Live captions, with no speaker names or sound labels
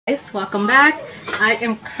Guys, welcome back. I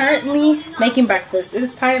am currently making breakfast. It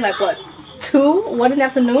is probably like what, 1 in the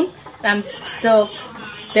afternoon, and I'm still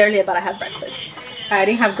barely about to have breakfast. I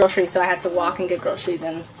didn't have groceries, so I had to walk and get groceries,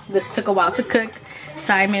 and this took a while to cook.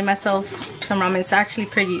 So I made myself some ramen. It's actually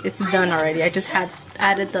it's done already. I just had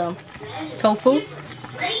added the tofu,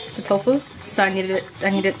 so I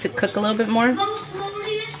needed to cook a little bit more.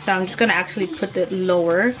 So I'm just gonna actually put it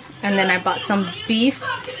lower, and then I bought some beef.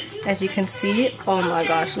 As you can see, oh my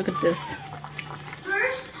gosh, look at this.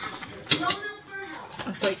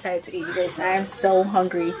 I'm so excited to eat, you guys. I am so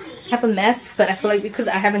hungry. I have a mess, but I feel like because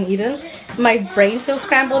I haven't eaten, my brain feels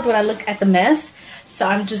scrambled when I look at the mess. So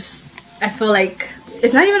I feel like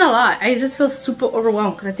it's not even a lot. I just feel super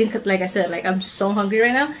overwhelmed because I think, like I said, like I'm so hungry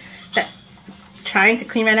right now that trying to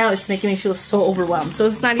clean right now is making me feel so overwhelmed. So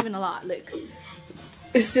it's not even a lot. Like,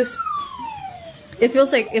 it's just, it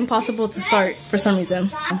feels like impossible to start for some reason.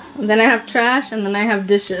 And then I have trash, and then I have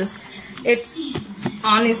dishes. It's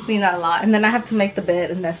honestly not a lot. And then I have to make the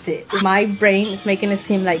bed, and that's it. My brain is making it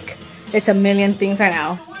seem like it's a million things right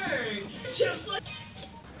now.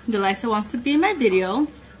 Delisa wants to be in my video.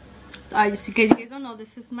 So in case you guys don't know,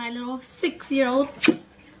 this is my little 6-year-old.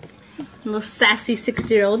 Little sassy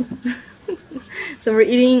 6-year-old. So we're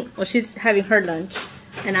eating, well, she's having her lunch,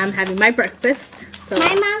 and I'm having my breakfast. So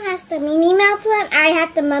my mom has the Minnie Mouse one. I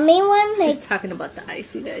have the mummy one. She's talking about the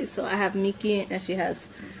ice, you guys. So I have Mickey, and she has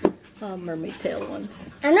mermaid tail ones.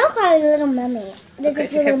 I'm not calling little mummy. This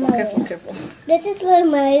is little mummy. Careful. This is little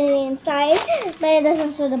mummy inside, but it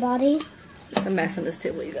doesn't show the body. There's a mess on this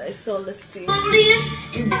table, you guys. So let's see. I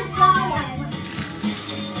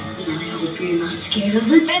hope you're not scared of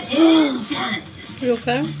it. It is done. You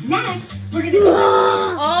okay? Next, we're gonna.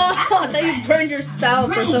 Oh, I thought you burned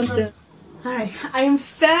yourself or something. Alright, I am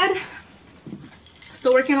fed.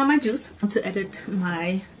 Still working on my juice. I want to edit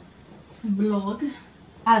my vlog.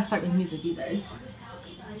 I gotta start with music, you guys.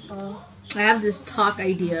 I have this talk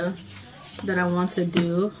idea that I want to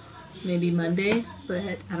do maybe Monday,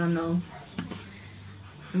 but I don't know.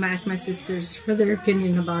 I'm gonna ask my sisters for their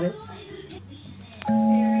opinion about it.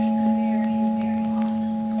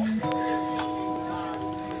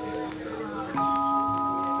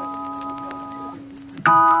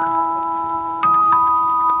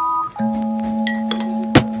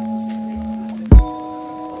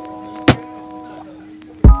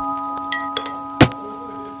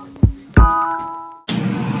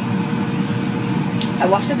 I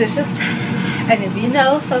wash the dishes, and if you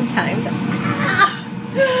know, sometimes I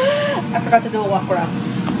forgot to do a walk around.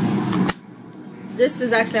 This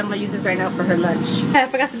is actually, I'm gonna use this right now for her lunch. I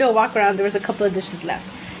forgot to do a walk around. There was a couple of dishes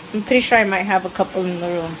left. I'm pretty sure I might have a couple in the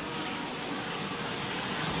room.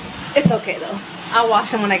 It's okay though. I'll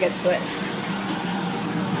wash them when I get to it.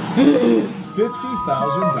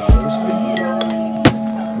 $50,000 a year.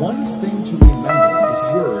 One thing to remember is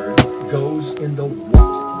word goes in the what box.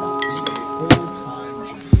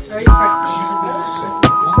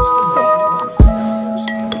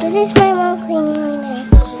 This is my mom cleaning right now.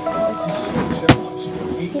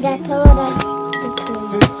 See that pillow that?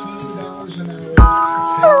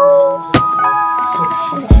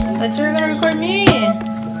 But you're gonna record me.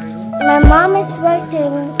 My mom is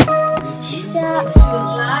working. She said,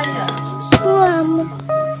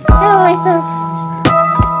 hello myself.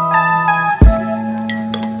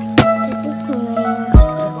 This is me right now.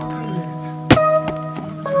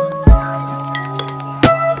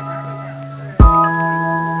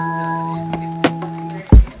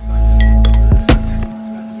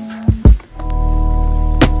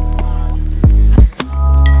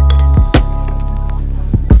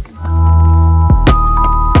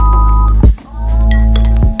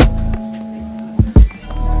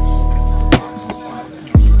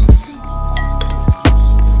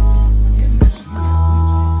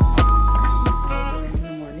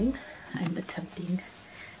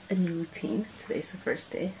 A new routine. Today's the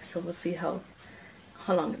first day, so we'll see how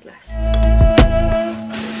long it lasts.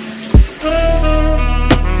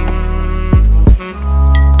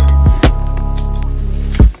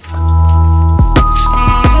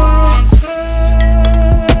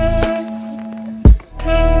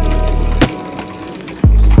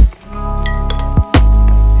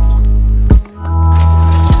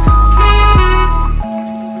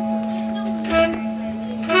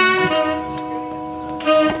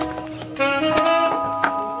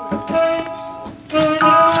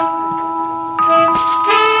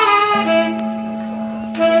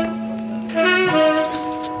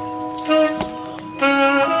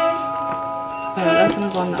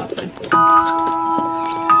 On the outside.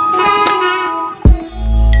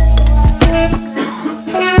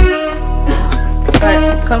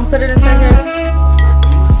 Alright, come put it inside here.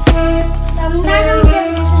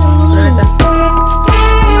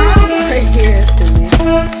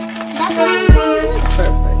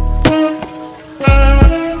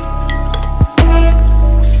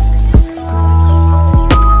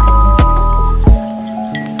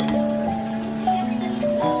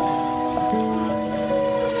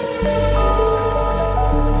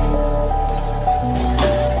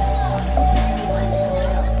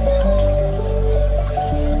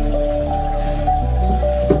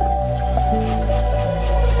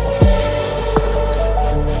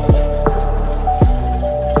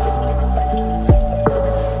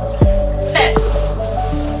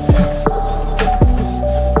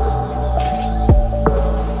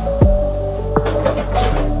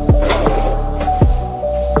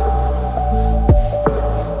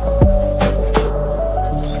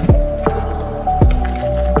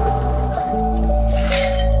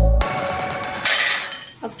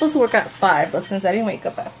 work out at 5, but since I didn't wake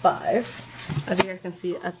up at 5, as you guys can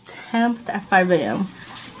see, attempt at 5 a.m.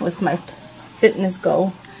 was my fitness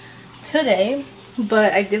goal today.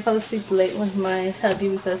 But I did fall asleep late with my hubby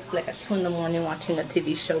because like at 2 in the morning watching a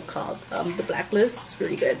TV show called The Blacklist. It's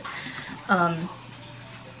really good.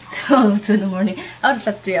 So 2 in the morning. I would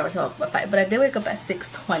slept 3 hours off by 5, but I did wake up at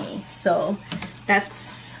 6:20. So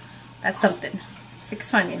that's something.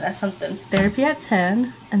 6:20, that's something. Therapy at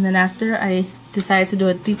 10, and then after I decided to do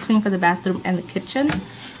a deep clean for the bathroom and the kitchen,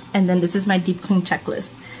 and then this is my deep clean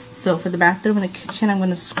checklist. So for the bathroom and the kitchen, I'm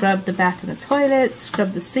going to scrub the bath and the toilet,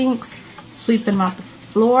 scrub the sinks, sweep and mop the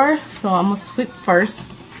floor. So I'm going to sweep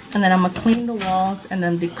first, and then I'm going to clean the walls and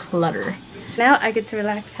then declutter. Now I get to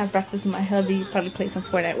relax, have breakfast with my hubby, probably play some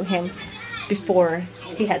Fortnite with him before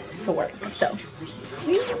he heads to work. So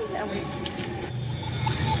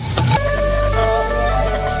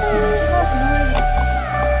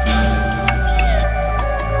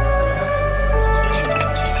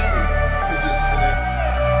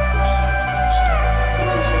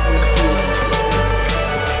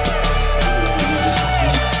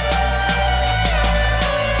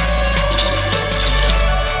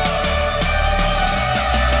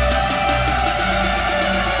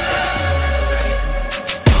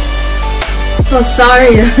so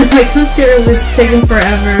sorry, my computer was taking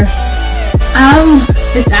forever.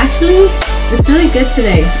 It's really good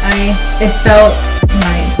today. It felt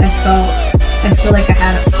nice. I feel like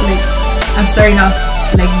I'm starting off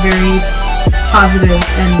like very positive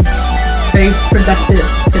and very productive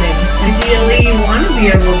today. Ideally, you want to be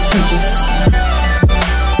able to just.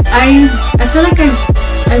 I feel like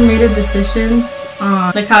I made a decision.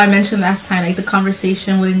 Like how I mentioned last time, like the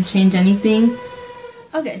conversation wouldn't change anything.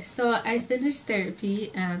 Okay, so I finished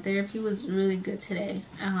therapy, and therapy was really good today.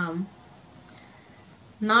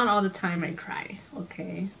 Not all the time I cry,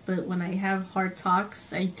 okay? But when I have hard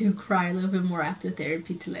talks, I do cry a little bit more after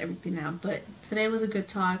therapy to let everything out. But today was a good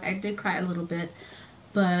talk. I did cry a little bit,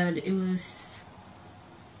 but it was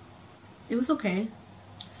okay.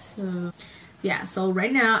 So, yeah, so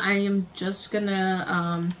right now I am just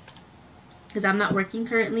gonna, because I'm not working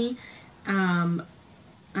currently, I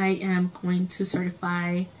am going to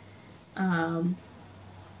certify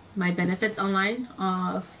my benefits online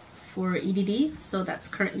for EDD, so that's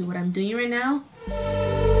currently what I'm doing right now.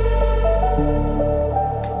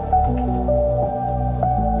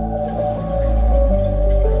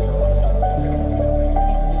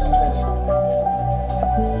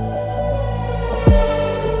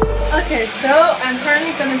 Okay, so I'm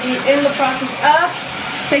currently going to be in the process of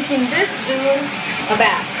taking this dude a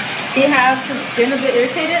bath. He has his skin a bit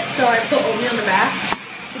irritated, so I put oatmeal in the bath.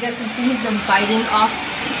 So you guys can see he's been biting off.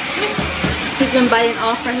 He's been biting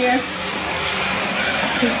off right here.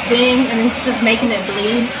 His sting, and he's just making it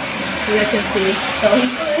bleed. So you guys can see. So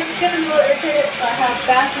his skin is a little irritated, so I have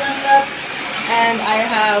bath runs up, and I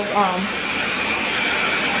have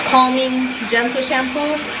calming gentle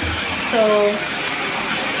shampoo. So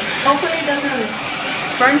hopefully it doesn't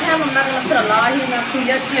burn him. I'm not gonna put a lot. He's not too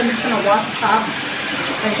yucky. I'm just gonna wash the top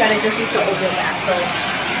and try to just use the oatmeal bath. So.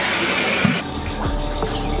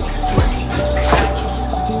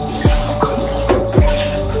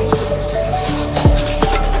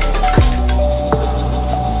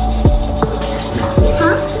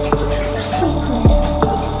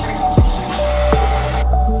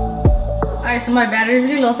 Alright, so my battery is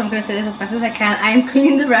really low, so I'm going to say this as fast as I can. I am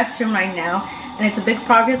cleaning the restroom right now, and it's a big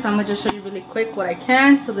progress, so I'm going to just show you really quick what I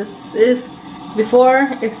can. So this is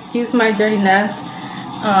before, excuse my dirty nuts.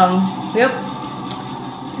 Yep.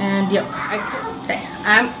 And yep, okay,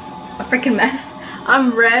 I'm a freaking mess.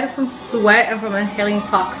 I'm red from sweat and from inhaling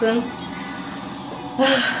toxins.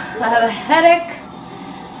 I have a headache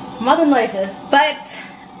from all the noises, but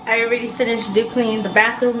I already finished deep cleaning the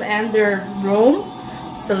bathroom and their room.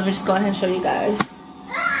 So let me just go ahead and show you guys.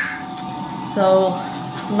 So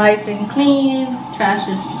nice and clean, trash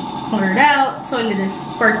is cleared out, toilet is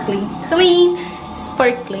sparkling clean,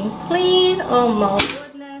 oh my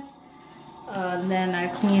goodness. Then I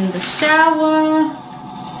clean the shower,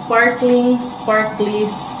 sparkling.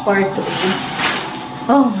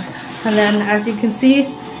 Oh my god. And then as you can see,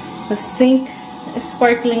 the sink is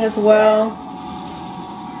sparkling as well.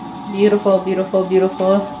 Beautiful, beautiful,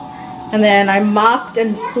 beautiful. And then I mopped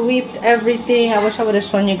and swept everything. I wish I would have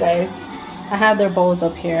shown you guys. I have their bowls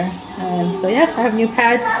up here. And so yeah, I have new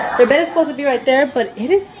pads. Their bed is supposed to be right there, but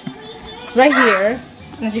it's right here.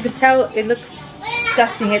 And as you can tell, it looks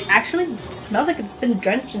disgusting. It actually smells like it's been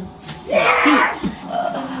drenched in heat.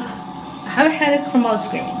 I have a headache from all the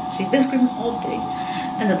screaming. She's been screaming all day.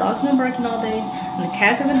 And the dog's been barking all day. And the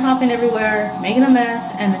cats have been hopping everywhere, making a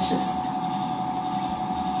mess. And it's just...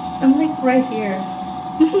 I'm like right here.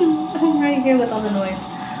 I'm right here with all the noise.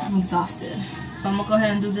 I'm exhausted. But I'm gonna go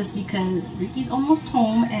ahead and do this because Ricky's almost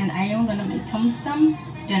home and I am gonna make him some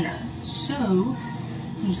dinner. So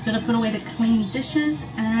I'm just gonna put away the clean dishes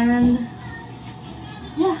and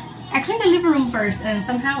yeah. I cleaned the living room first and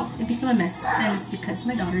somehow it became a mess, and it's because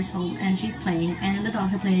my daughter's home and she's playing and the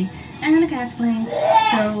dogs are playing and the cat's playing,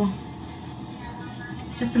 so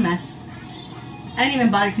it's just a mess. I didn't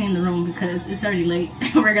even bother cleaning the room because it's already late.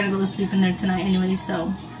 We're gonna go to sleep in there tonight anyway,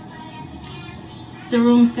 so the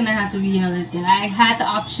room's gonna have to be another thing. I had the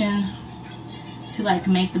option to like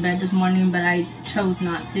make the bed this morning, but I chose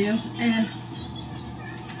not to, and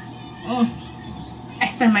I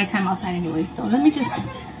spend my time outside anyway. So let me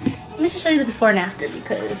just show you the before and after,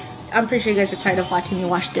 because I'm pretty sure you guys are tired of watching me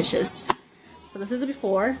wash dishes. So this is the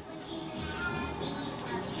before.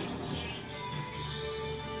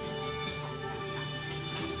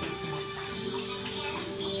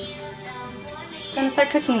 I'm gonna start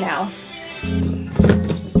cooking now.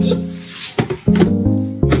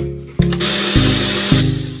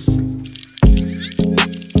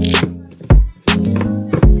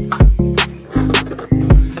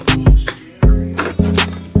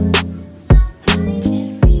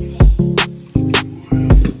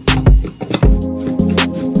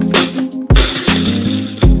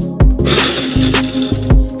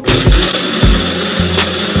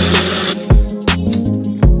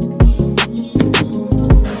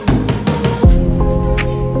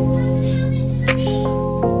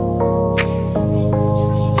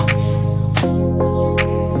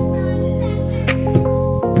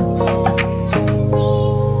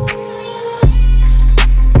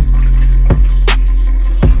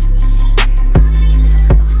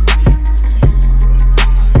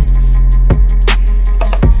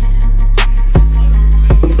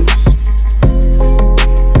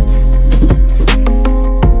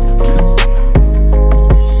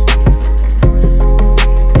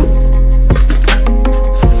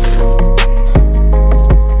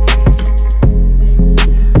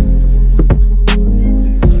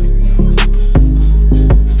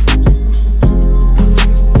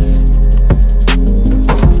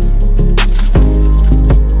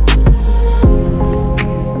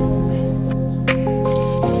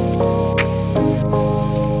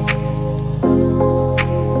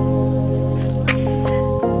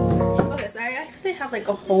 Like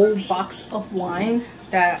a whole box of wine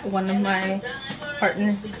that one of my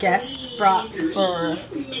partner's guests brought for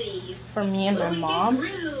me and my mom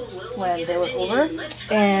when they were over.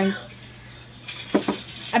 And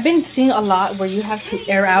I've been seeing a lot where you have to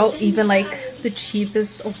air out even like the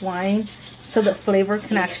cheapest of wine so the flavor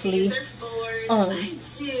can actually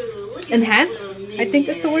enhance, I think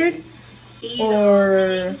is the word,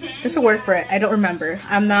 or there's a word for it, I don't remember.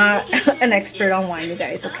 I'm not an expert on wine, you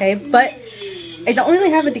guys, okay? But I don't really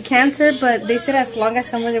have a decanter, but they said as long as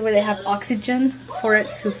somewhere where they have oxygen for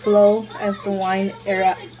it to flow as the wine air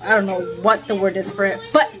out. I don't know what the word is for it,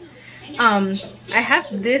 but I have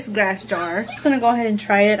this glass jar. I'm just gonna go ahead and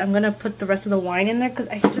try it. I'm gonna put the rest of the wine in there because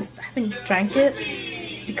I haven't drank it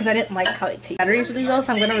because I didn't like how it tastes. Battery's really low,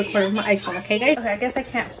 so I'm gonna record with my iPhone, okay guys? Okay, I guess I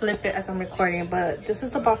can't flip it as I'm recording, but this is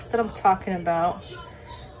the box that I'm talking about.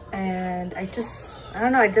 And I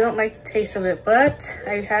don't know, I didn't like the taste of it, but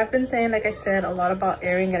I have been saying, like I said, a lot about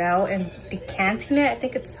airing it out and decanting it. I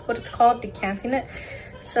think it's what it's called, decanting it.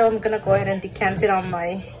 So I'm gonna go ahead and decant it on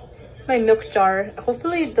my milk jar.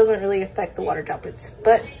 Hopefully it doesn't really affect the water droplets,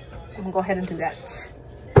 but I'm gonna go ahead and do that.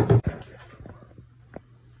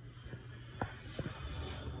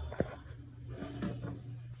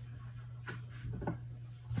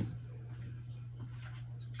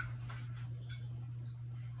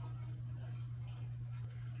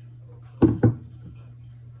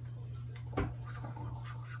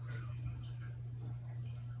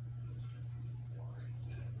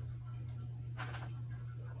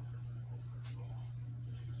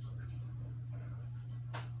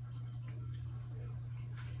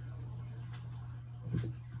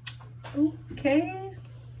 Okay.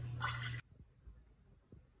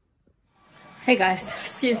 Hey guys,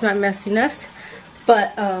 excuse my messiness,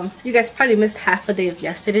 but you guys probably missed half a day of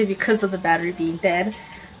yesterday because of the battery being dead.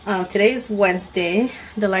 Today is Wednesday.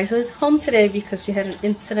 Deliza is home today because she had an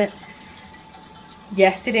incident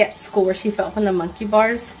yesterday at school where she fell from the monkey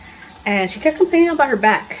bars and she kept complaining about her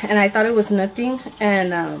back, and I thought it was nothing.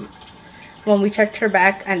 And when we checked her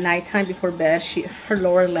back at nighttime before bed, her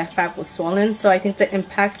lower left back was swollen. So I think the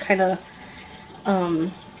impact kind of how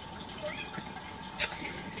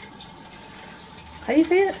do you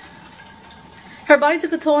say it? her body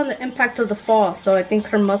took a toll on the impact of the fall, so I think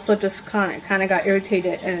her muscle just kind of got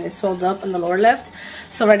irritated and it swelled up in the lower left.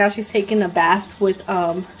 So right now she's taking a bath with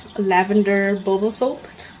lavender boba soap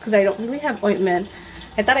because I don't really have ointment.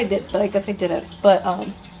 I thought I did, but I guess I didn't. But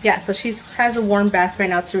yeah, so she has a warm bath right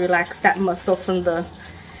now to relax that muscle from the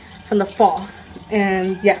fall.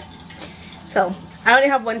 And yeah, so I only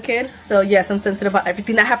have one kid, so yes, I'm sensitive about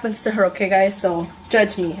everything that happens to her, okay guys? So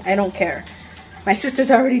judge me, I don't care. My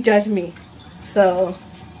sisters already judged me, so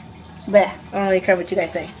bleh, I don't really care what you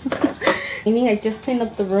guys say. Meaning I just cleaned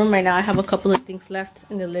up the room. Right now I have a couple of things left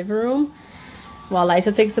in the living room while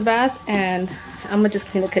Liza takes a bath, and I'm gonna just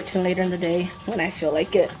clean the kitchen later in the day when I feel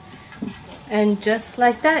like it. And just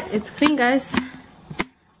like that, it's clean, guys.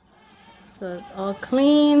 So it's all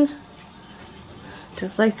clean,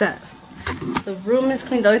 just like that. The room is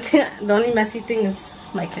clean. The only messy thing is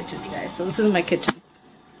my kitchen, guys. So this is my kitchen.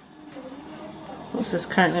 This is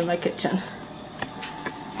currently my kitchen.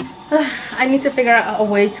 I need to figure out a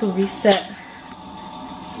way to reset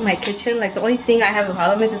my kitchen. Like, the only thing I have a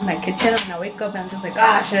problem is my kitchen. And I wake up and I'm just like,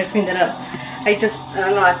 ah, should I clean it up? I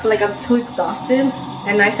don't know. I feel like I'm too exhausted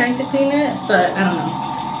at nighttime to clean it, but I don't know.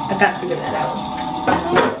 I gotta figure that out.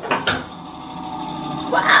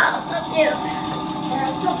 Wow, so cute.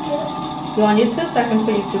 Yeah, so cute. You on YouTube? So I can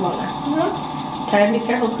put YouTube on there. Try to be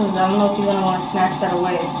careful because I don't know if you're gonna want to snatch that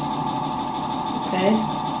away. Okay?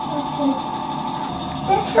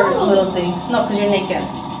 For a little thing. No, because you're naked.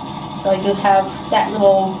 So I do have that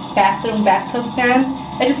little bathtub stand.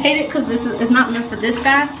 I just hate it because it's not meant for this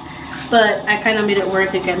bath, but I kind of made it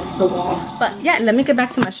work against the wall. But yeah, let me get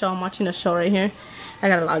back to my show. I'm watching a show right here. I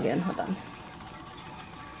gotta log in. Hold on.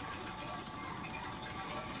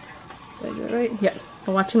 Right? Yeah,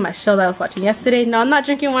 I'm watching my show that I was watching yesterday. No, I'm not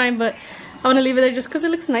drinking wine, but I want to leave it there just because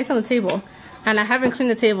it looks nice on the table. And I haven't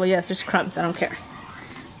cleaned the table. Yes, there's crumbs. I don't care.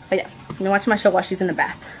 But yeah, I'm gonna watch my show while she's in the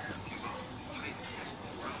bath.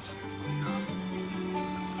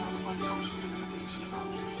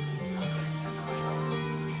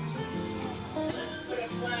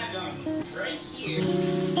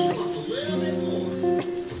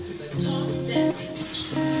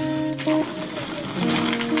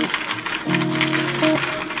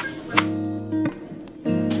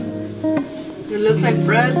 It looks like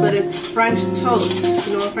bread, but it's French toast.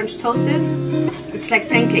 You know what French toast is? It's like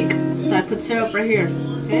pancake. So I put syrup right here.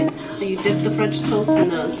 Okay? So you dip the French toast in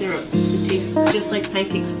the syrup. It tastes just like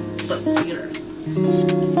pancakes, but sweeter.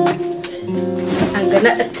 I'm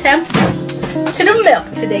gonna attempt to do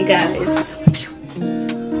milk today, guys.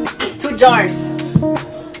 2 jars.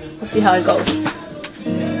 Let's see how it goes.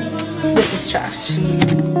 This is trash.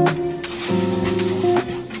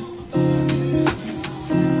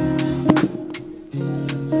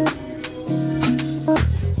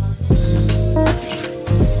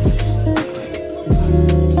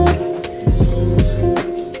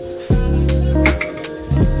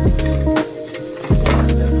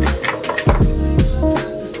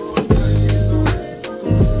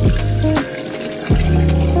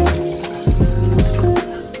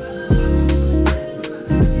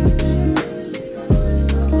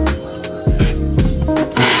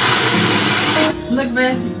 Look,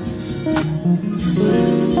 man.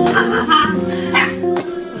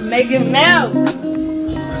 Making milk.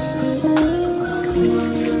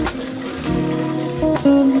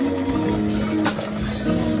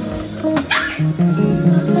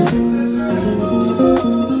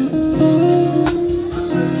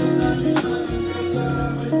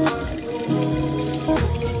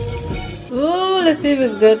 Ooh, let's see if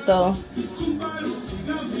it's good though.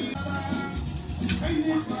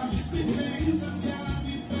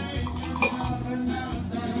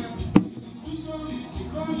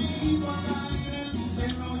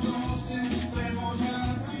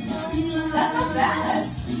 That's not bad.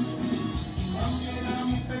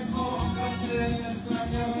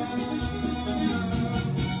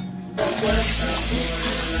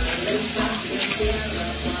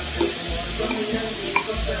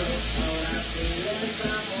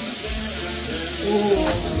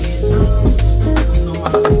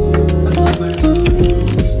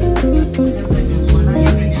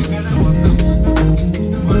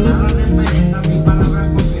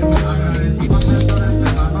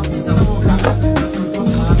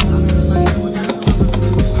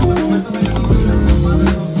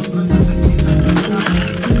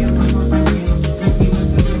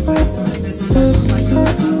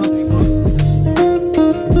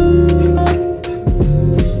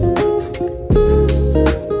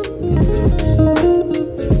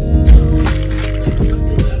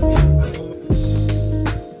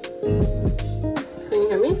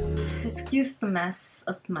 excuse the mess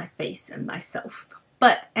of my face and myself.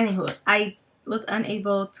 But anywho, I was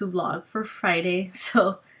unable to vlog for Friday,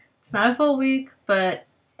 so it's not a full week, but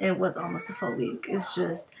it was almost a full week. It's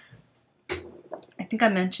just, I think I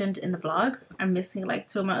mentioned in the vlog, I'm missing like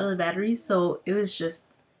 2 of my other batteries, so it was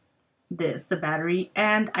just the battery,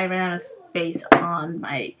 and I ran out of space on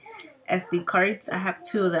my SD cards. I have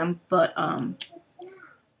 2 of them, but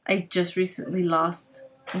I just recently lost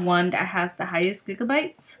one that has the highest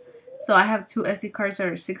gigabytes. So I have 2 SD cards that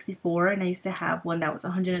are 64, and I used to have one that was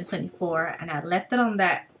 124, and I left it on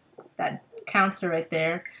that counter right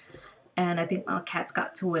there, and I think my cats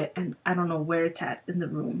got to it, and I don't know where it's at in the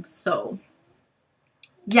room. So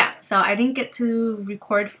yeah, so I didn't get to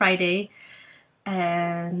record Friday,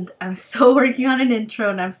 and I'm still working on an intro,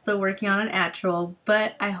 and I'm still working on an outro,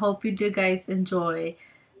 but I hope you do guys enjoy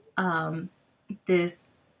this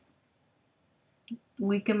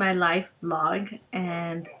week in my life vlog,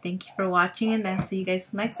 and thank you for watching, and I'll see you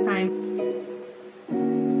guys next time.